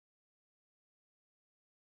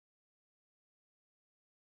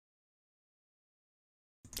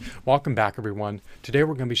Welcome back, everyone. Today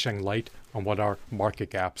we're going to be shedding light on what are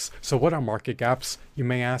market gaps. So what are market gaps, you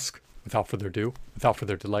may ask? Without further ado, without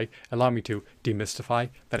further delay, allow me to demystify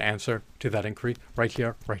that answer to that inquiry right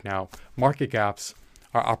here, right now. Market gaps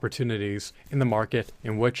are opportunities in the market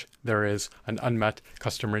in which there is an unmet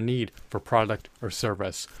customer need for product or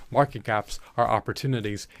service. Market gaps are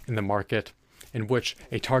opportunities in the market in which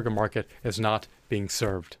a target market is not being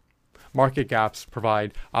served. Market gaps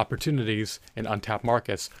provide opportunities in untapped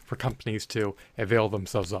markets for companies to avail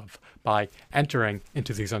themselves of by entering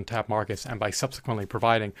into these untapped markets and by subsequently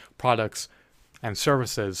providing products and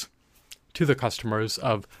services to the customers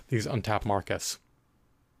of these untapped markets.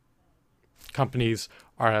 Companies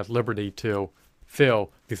are at liberty to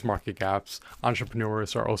fill these market gaps.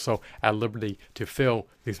 Entrepreneurs are also at liberty to fill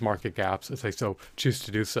these market gaps if they so choose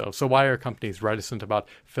to do so. So why are companies reticent about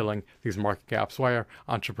filling these market gaps? Why are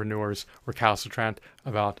entrepreneurs recalcitrant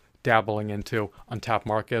about dabbling into untapped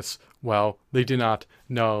markets? Well, they do not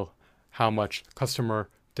know how much customer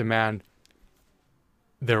demand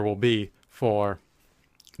there will be for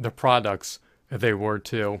the products if they were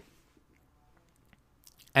to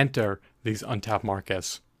enter these untapped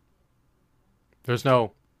markets. There's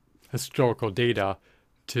no historical data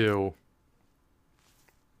to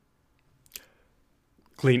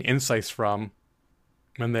glean insights from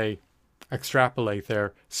when they extrapolate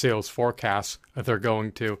their sales forecasts if they're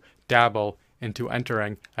going to dabble into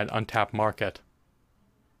entering an untapped market.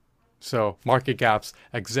 So market gaps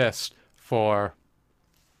exist for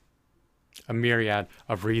a myriad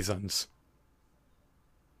of reasons.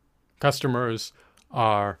 Customers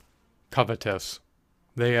are covetous.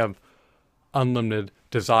 They have unlimited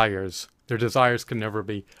desires. Their desires can never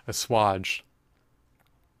be assuaged.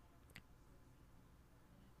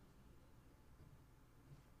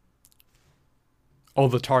 All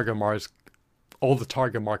the target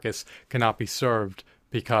markets cannot be served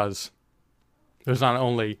because there's not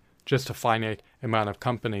only just a finite amount of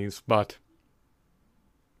companies, but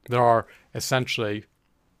there are essentially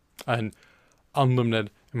an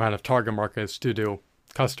unlimited amount of target markets due to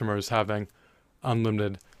customers having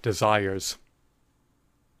unlimited desires.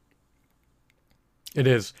 It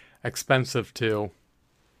is expensive to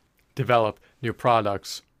develop new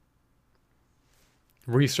products.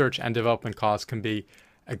 Research and development costs can be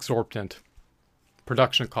exorbitant.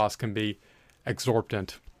 Production costs can be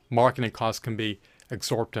exorbitant. Marketing costs can be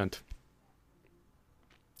exorbitant.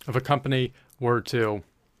 If a company were to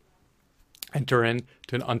enter into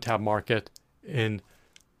an untapped market in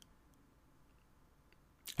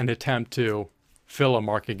an attempt to fill a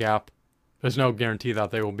market gap, there's no guarantee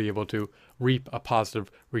that they will be able to reap a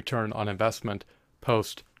positive return on investment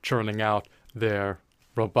post churning out their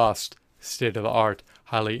robust, state-of-the-art,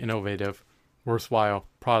 highly innovative, worthwhile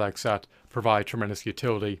products that provide tremendous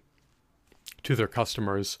utility to their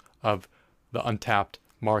customers of the untapped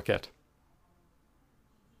market.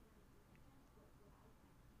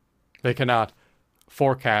 They cannot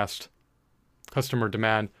forecast customer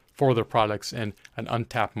demand for their products in an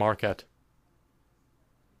untapped market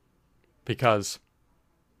because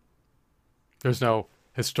there's no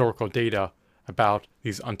historical data about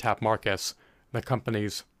these untapped markets that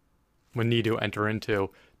companies would need to enter into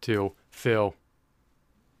to fill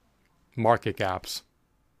market gaps.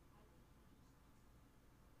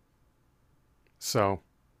 So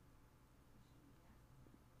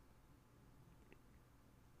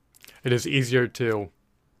it is easier to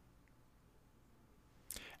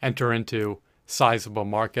enter into sizable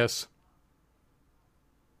markets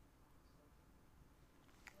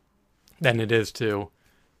than it is to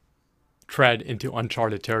tread into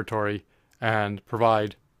uncharted territory and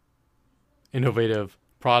provide innovative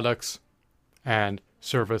products and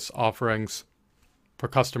service offerings for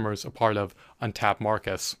customers a part of untapped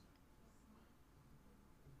markets.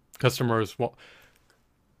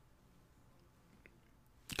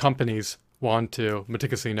 Companies want to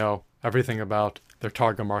meticulously know everything about their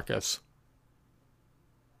target markets.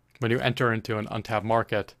 When you enter into an untapped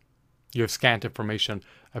market, you have scant information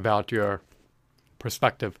about your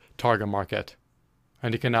prospective target market,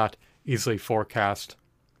 and you cannot easily forecast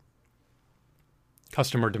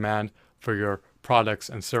customer demand for your products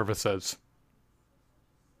and services.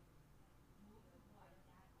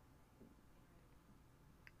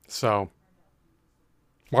 So,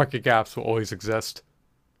 market gaps will always exist.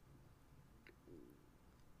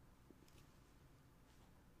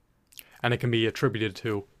 And it can be attributed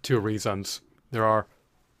to two reasons. There are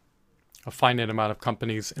a finite amount of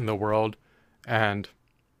companies in the world, and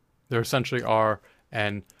there essentially are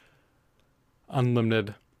an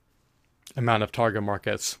unlimited amount of target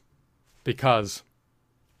markets because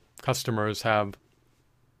customers have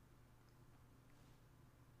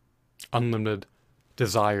unlimited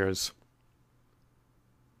desires.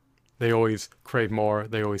 They always crave more,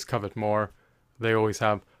 they always covet more, they always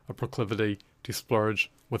have a proclivity to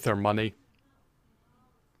splurge with their money.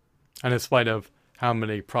 And in spite of how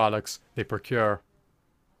many products they procure,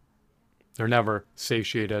 they're never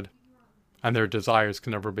satiated, and their desires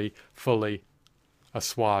can never be fully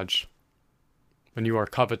assuaged. When you are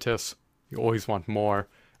covetous, you always want more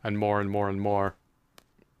and more and more and more.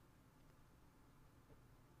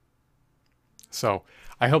 So,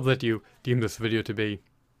 I hope that you deem this video to be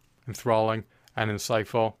enthralling and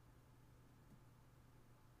insightful.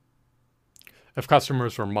 If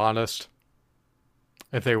customers were modest,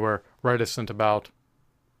 if they were reticent about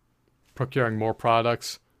procuring more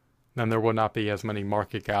products, then there would not be as many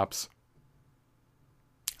market gaps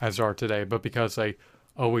as there are today. But because they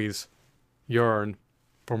always yearn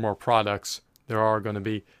for more products, there are going to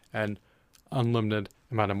be an unlimited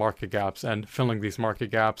amount of market gaps, and filling these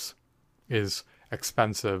market gaps is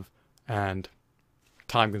expensive and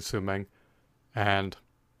time-consuming, and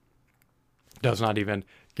does not even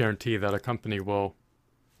guarantee that a company will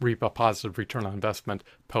reap a positive return on investment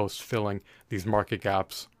post filling these market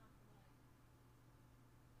gaps,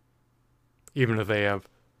 even if they have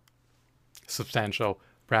substantial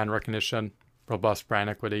brand recognition, robust brand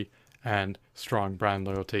equity, and strong brand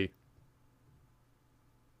loyalty.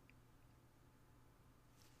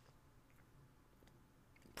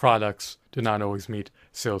 Products do not always meet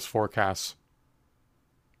sales forecasts.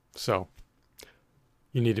 So,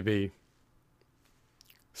 you need to be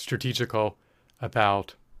strategical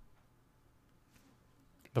about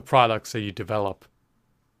the products that you develop.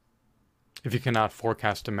 If you cannot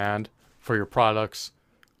forecast demand for your products,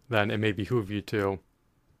 then it may behoove you to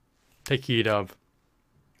take heed of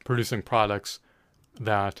producing products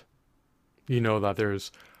that you know that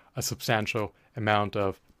there's a substantial amount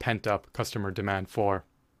of pent-up customer demand for,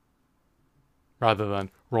 rather than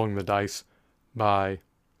rolling the dice by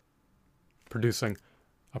producing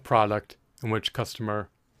a product in which customer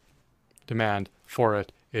demand for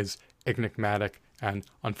it is enigmatic and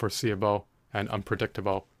unforeseeable and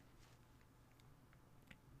unpredictable.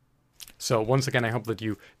 So once again, I hope that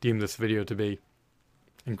you deem this video to be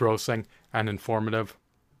engrossing and informative.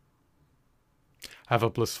 Have a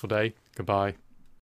blissful day. Goodbye.